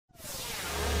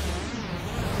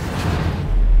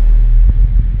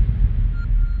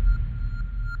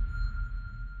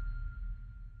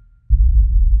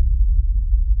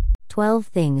12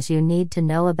 things you need to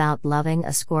know about loving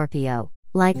a Scorpio.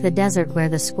 Like the desert where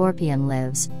the scorpion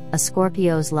lives, a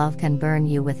Scorpio's love can burn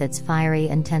you with its fiery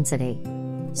intensity.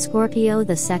 Scorpio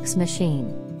the sex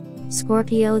machine.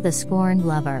 Scorpio the scorned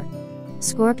lover.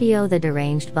 Scorpio the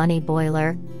deranged bunny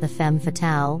boiler, the femme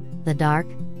fatale, the dark,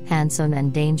 handsome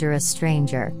and dangerous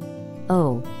stranger.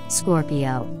 Oh,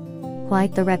 Scorpio.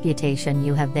 Quite the reputation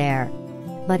you have there.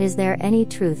 But is there any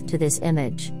truth to this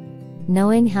image?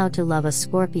 Knowing how to love a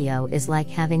Scorpio is like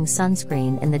having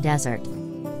sunscreen in the desert.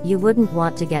 You wouldn't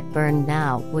want to get burned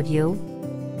now, would you?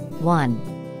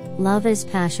 1. Love is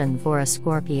passion for a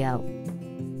Scorpio.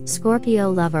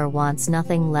 Scorpio lover wants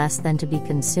nothing less than to be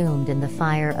consumed in the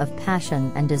fire of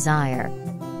passion and desire.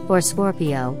 For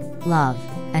Scorpio, love,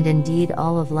 and indeed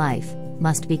all of life,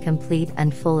 must be complete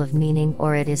and full of meaning,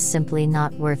 or it is simply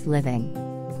not worth living.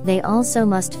 They also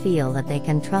must feel that they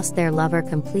can trust their lover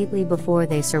completely before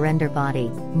they surrender body,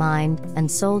 mind, and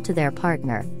soul to their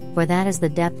partner, for that is the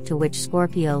depth to which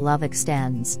Scorpio love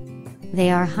extends.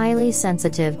 They are highly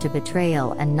sensitive to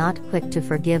betrayal and not quick to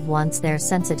forgive once their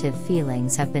sensitive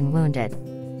feelings have been wounded.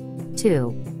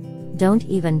 2. Don't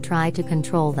even try to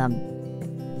control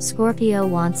them. Scorpio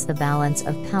wants the balance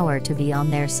of power to be on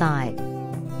their side.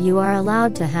 You are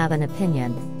allowed to have an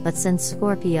opinion, but since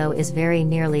Scorpio is very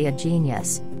nearly a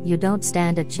genius, you don't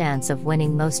stand a chance of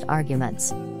winning most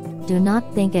arguments. Do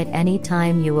not think at any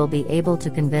time you will be able to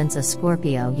convince a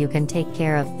Scorpio you can take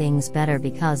care of things better,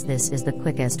 because this is the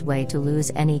quickest way to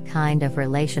lose any kind of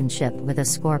relationship with a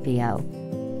Scorpio.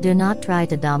 Do not try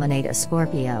to dominate a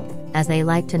Scorpio, as they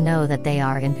like to know that they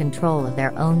are in control of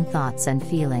their own thoughts and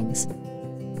feelings.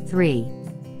 3.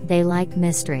 They like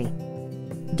mystery.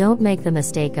 Don't make the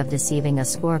mistake of deceiving a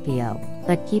Scorpio,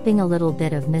 but keeping a little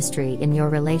bit of mystery in your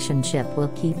relationship will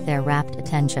keep their rapt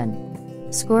attention.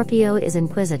 Scorpio is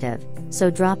inquisitive, so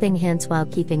dropping hints while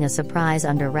keeping a surprise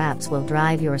under wraps will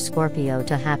drive your Scorpio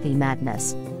to happy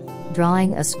madness.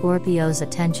 Drawing a Scorpio's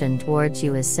attention towards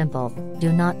you is simple,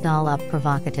 do not doll up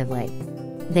provocatively.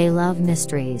 They love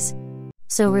mysteries.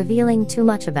 So revealing too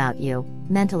much about you,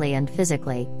 mentally and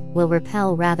physically, will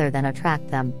repel rather than attract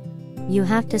them. You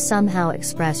have to somehow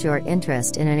express your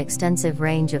interest in an extensive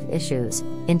range of issues,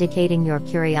 indicating your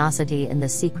curiosity in the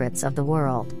secrets of the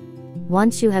world.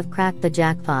 Once you have cracked the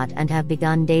jackpot and have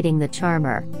begun dating the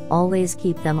charmer, always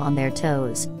keep them on their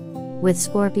toes. With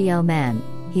Scorpio man,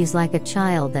 he's like a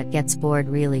child that gets bored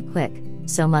really quick,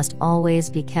 so must always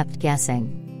be kept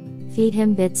guessing. Feed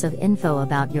him bits of info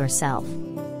about yourself.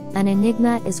 An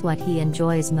enigma is what he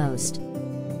enjoys most.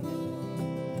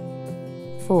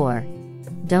 4.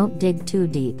 Don't dig too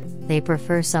deep, they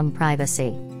prefer some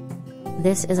privacy.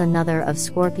 This is another of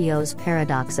Scorpio's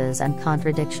paradoxes and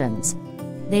contradictions.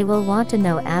 They will want to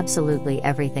know absolutely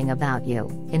everything about you,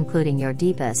 including your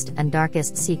deepest and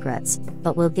darkest secrets,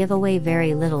 but will give away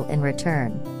very little in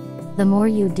return. The more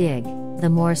you dig, the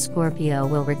more Scorpio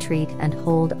will retreat and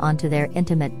hold onto their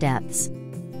intimate depths.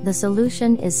 The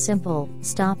solution is simple: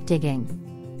 stop digging.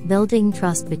 Building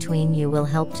trust between you will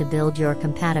help to build your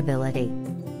compatibility.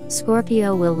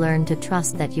 Scorpio will learn to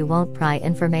trust that you won't pry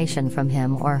information from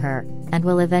him or her, and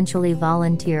will eventually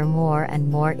volunteer more and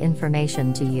more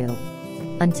information to you.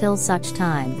 Until such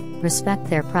time, respect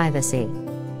their privacy.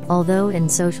 Although in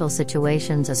social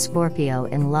situations a Scorpio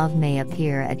in love may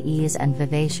appear at ease and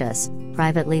vivacious,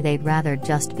 privately they'd rather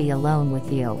just be alone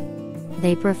with you.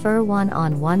 They prefer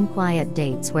one-on-one quiet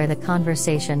dates where the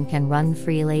conversation can run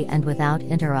freely and without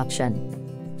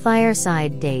interruption.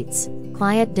 Fireside dates,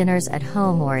 quiet dinners at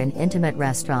home or in intimate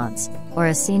restaurants, or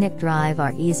a scenic drive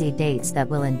are easy dates that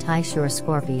will entice your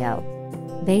Scorpio.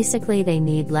 Basically they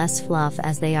need less fluff,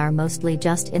 as they are mostly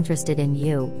just interested in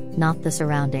you, not the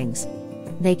surroundings.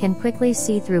 They can quickly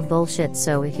see through bullshit,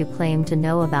 so if you claim to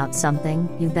know about something,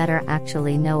 you better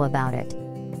actually know about it.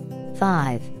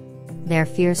 5. They're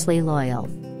fiercely loyal.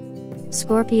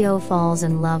 Scorpio falls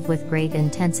in love with great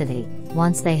intensity,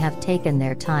 once they have taken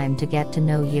their time to get to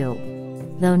know you.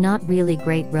 Though not really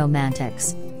great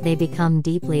romantics, they become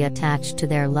deeply attached to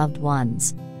their loved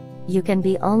ones. You can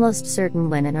be almost certain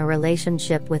when in a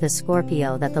relationship with a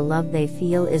Scorpio that the love they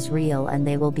feel is real, and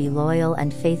they will be loyal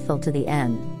and faithful to the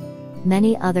end.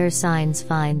 Many other signs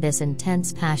find this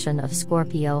intense passion of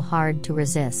Scorpio hard to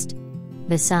resist.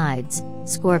 Besides,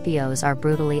 Scorpios are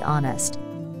brutally honest.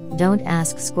 Don't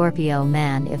ask Scorpio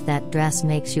man if that dress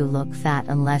makes you look fat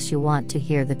unless you want to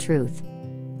hear the truth.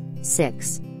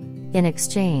 6. In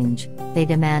exchange, they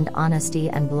demand honesty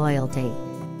and loyalty.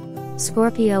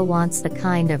 Scorpio wants the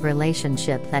kind of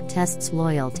relationship that tests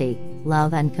loyalty,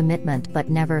 love and commitment but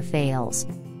never fails.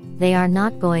 They are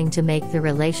not going to make the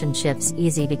relationships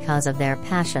easy because of their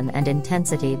passion and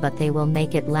intensity, but they will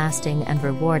make it lasting and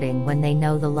rewarding when they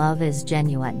know the love is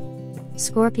genuine.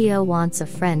 Scorpio wants a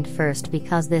friend first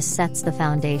because this sets the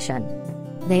foundation.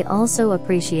 They also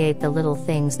appreciate the little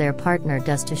things their partner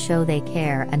does to show they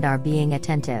care and are being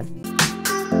attentive.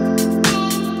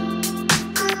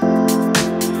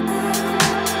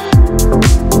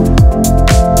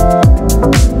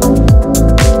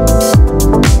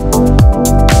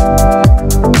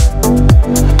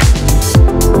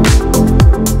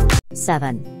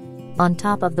 Seven. On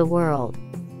top of the world.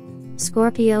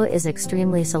 Scorpio is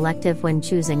extremely selective when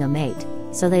choosing a mate,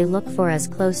 so they look for as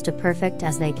close to perfect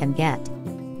as they can get.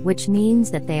 Which means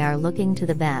that they are looking to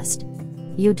the best.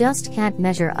 You just can't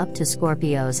measure up to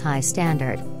Scorpio's high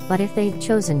standard, but if they've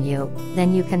chosen you,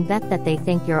 then you can bet that they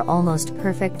think you're almost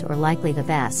perfect or likely the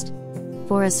best.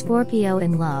 For a Scorpio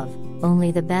in love,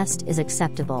 only the best is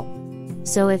acceptable.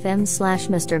 So if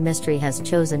M/Mr. Mystery has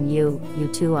chosen you, you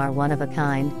two are one of a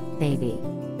kind, baby.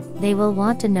 They will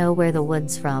want to know where the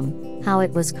wood's from, how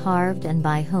it was carved and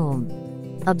by whom.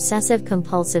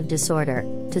 Obsessive-compulsive disorder,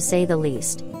 to say the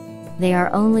least. They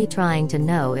are only trying to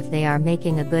know if they are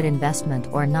making a good investment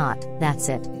or not, that's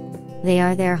it. They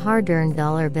are their hard-earned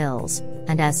dollar bills,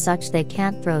 and as such they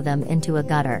can't throw them into a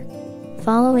gutter.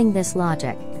 Following this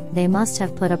logic, they must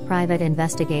have put a private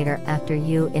investigator after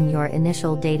you in your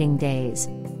initial dating days.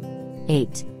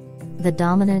 8. The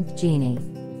dominant genie.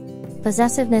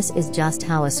 Possessiveness is just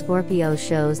how a Scorpio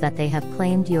shows that they have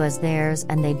claimed you as theirs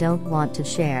and they don't want to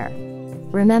share.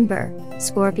 Remember,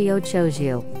 Scorpio chose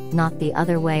you, not the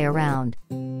other way around.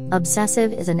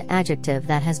 Obsessive is an adjective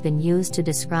that has been used to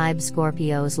describe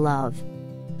Scorpio's love.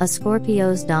 A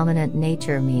Scorpio's dominant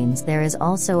nature means there is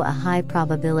also a high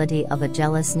probability of a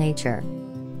jealous nature.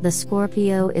 The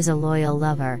Scorpio is a loyal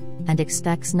lover, and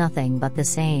expects nothing but the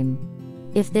same.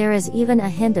 If there is even a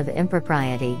hint of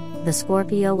impropriety, the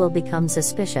Scorpio will become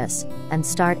suspicious, and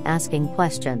start asking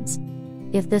questions.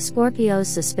 If the Scorpio's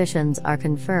suspicions are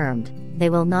confirmed,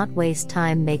 they will not waste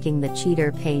time making the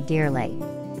cheater pay dearly.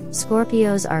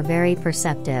 Scorpios are very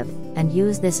perceptive, and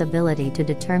use this ability to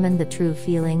determine the true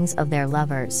feelings of their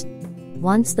lovers.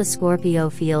 Once the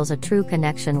Scorpio feels a true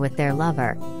connection with their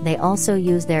lover, they also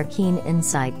use their keen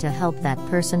insight to help that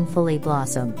person fully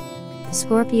blossom.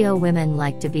 Scorpio women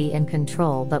like to be in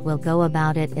control but will go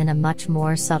about it in a much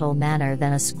more subtle manner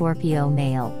than a Scorpio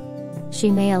male.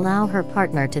 She may allow her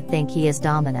partner to think he is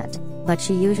dominant, but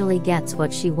she usually gets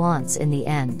what she wants in the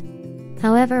end.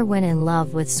 However, when in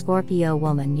love with Scorpio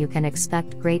woman, you can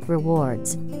expect great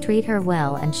rewards. Treat her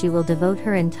well and she will devote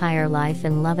her entire life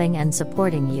in loving and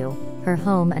supporting you, her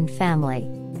home and family.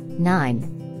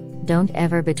 9. Don't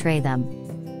ever betray them.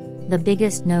 The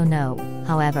biggest no-no,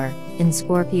 however, in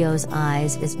Scorpio's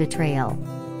eyes is betrayal.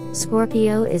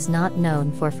 Scorpio is not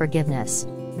known for forgiveness.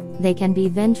 They can be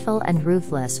vengeful and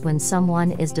ruthless when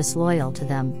someone is disloyal to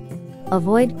them.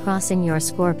 Avoid crossing your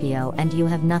Scorpio and you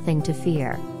have nothing to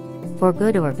fear. For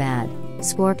good or bad,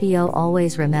 Scorpio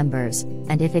always remembers,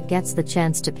 and if it gets the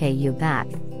chance to pay you back,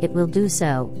 it will do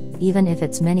so, even if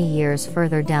it's many years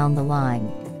further down the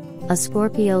line. A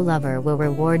Scorpio lover will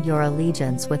reward your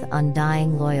allegiance with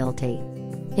undying loyalty.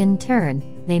 In turn,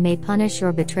 they may punish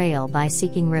your betrayal by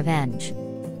seeking revenge.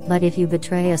 But if you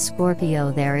betray a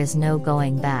Scorpio, there is no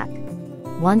going back.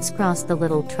 Once crossed, the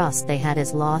little trust they had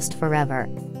is lost forever.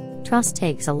 Trust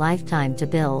takes a lifetime to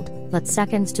build, but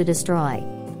seconds to destroy.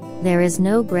 There is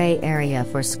no gray area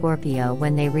for Scorpio.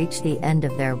 When they reach the end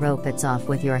of their rope, it's off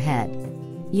with your head.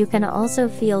 You can also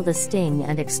feel the sting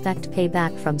and expect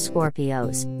payback from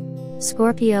Scorpios.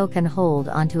 Scorpio can hold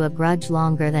onto a grudge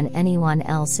longer than anyone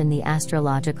else in the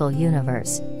astrological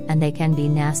universe, and they can be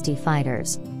nasty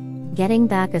fighters. Getting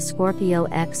back a Scorpio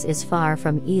ex is far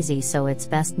from easy, so it's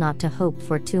best not to hope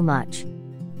for too much.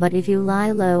 But if you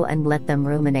lie low and let them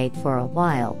ruminate for a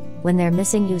while, when they're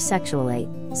missing you sexually,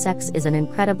 sex is an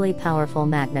incredibly powerful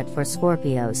magnet for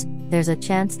Scorpios. There's a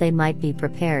chance they might be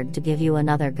prepared to give you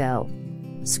another go.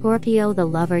 Scorpio, the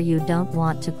lover you don't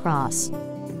want to cross.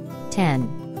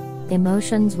 10.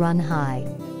 Emotions run high.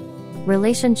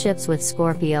 Relationships with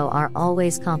Scorpio are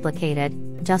always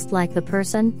complicated. Just like the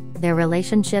person, their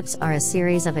relationships are a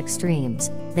series of extremes.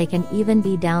 They can even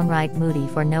be downright moody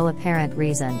for no apparent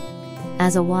reason.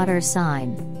 As a water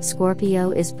sign,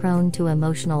 Scorpio is prone to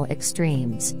emotional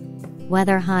extremes.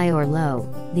 Whether high or low,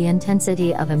 the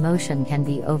intensity of emotion can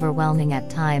be overwhelming at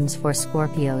times for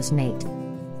Scorpio's mate.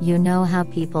 You know how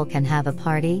people can have a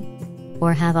party?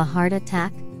 Or have a heart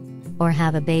attack? Or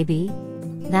have a baby?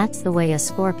 That's the way a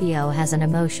Scorpio has an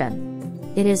emotion.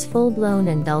 It is full-blown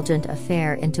indulgent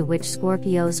affair into which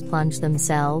Scorpios plunge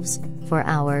themselves, for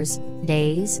hours,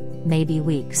 days, maybe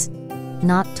weeks.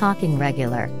 Not talking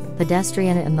regular,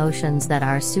 pedestrian emotions that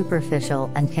are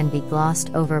superficial and can be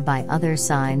glossed over by other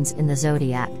signs in the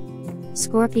zodiac.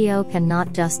 Scorpio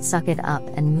cannot just suck it up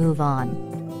and move on.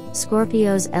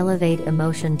 Scorpios elevate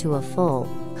emotion to a full,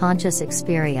 conscious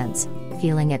experience,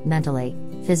 feeling it mentally,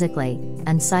 physically,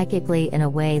 and psychically in a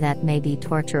way that may be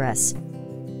torturous.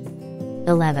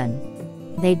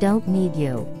 11. They don't need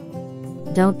you.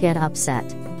 Don't get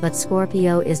upset, but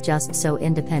Scorpio is just so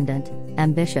independent,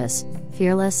 ambitious,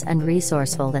 fearless and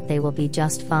resourceful that they will be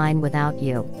just fine without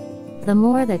you. The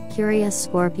more that curious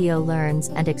Scorpio learns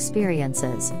and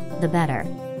experiences, the better.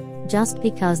 Just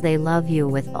because they love you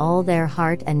with all their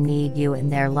heart and need you in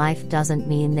their life doesn't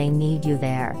mean they need you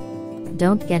there.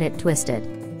 Don't get it twisted.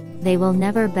 They will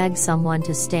never beg someone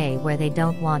to stay where they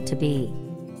don't want to be.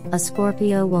 A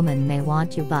Scorpio woman may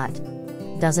want you but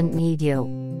doesn't need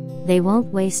you. They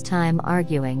won't waste time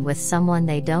arguing with someone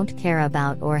they don't care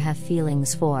about or have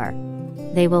feelings for.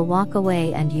 They will walk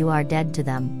away and you are dead to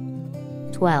them.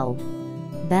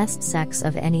 12. Best sex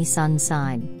of any sun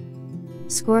sign.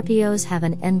 Scorpios have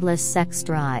an endless sex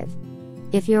drive.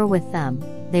 If you're with them,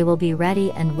 they will be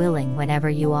ready and willing whenever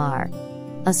you are.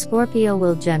 A Scorpio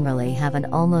will generally have an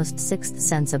almost sixth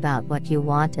sense about what you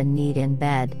want and need in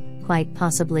bed, quite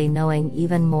possibly knowing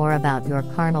even more about your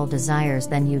carnal desires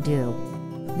than you do.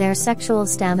 Their sexual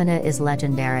stamina is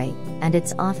legendary, and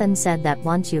it's often said that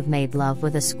once you've made love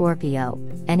with a Scorpio,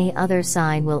 any other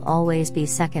sign will always be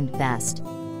second best.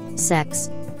 Sex,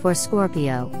 for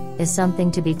Scorpio, is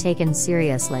something to be taken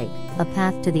seriously, a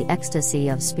path to the ecstasy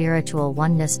of spiritual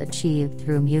oneness achieved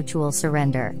through mutual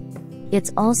surrender.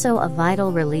 It's also a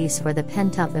vital release for the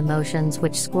pent-up emotions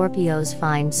which Scorpios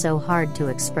find so hard to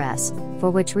express,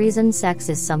 for which reason sex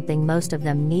is something most of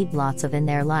them need lots of in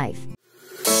their life.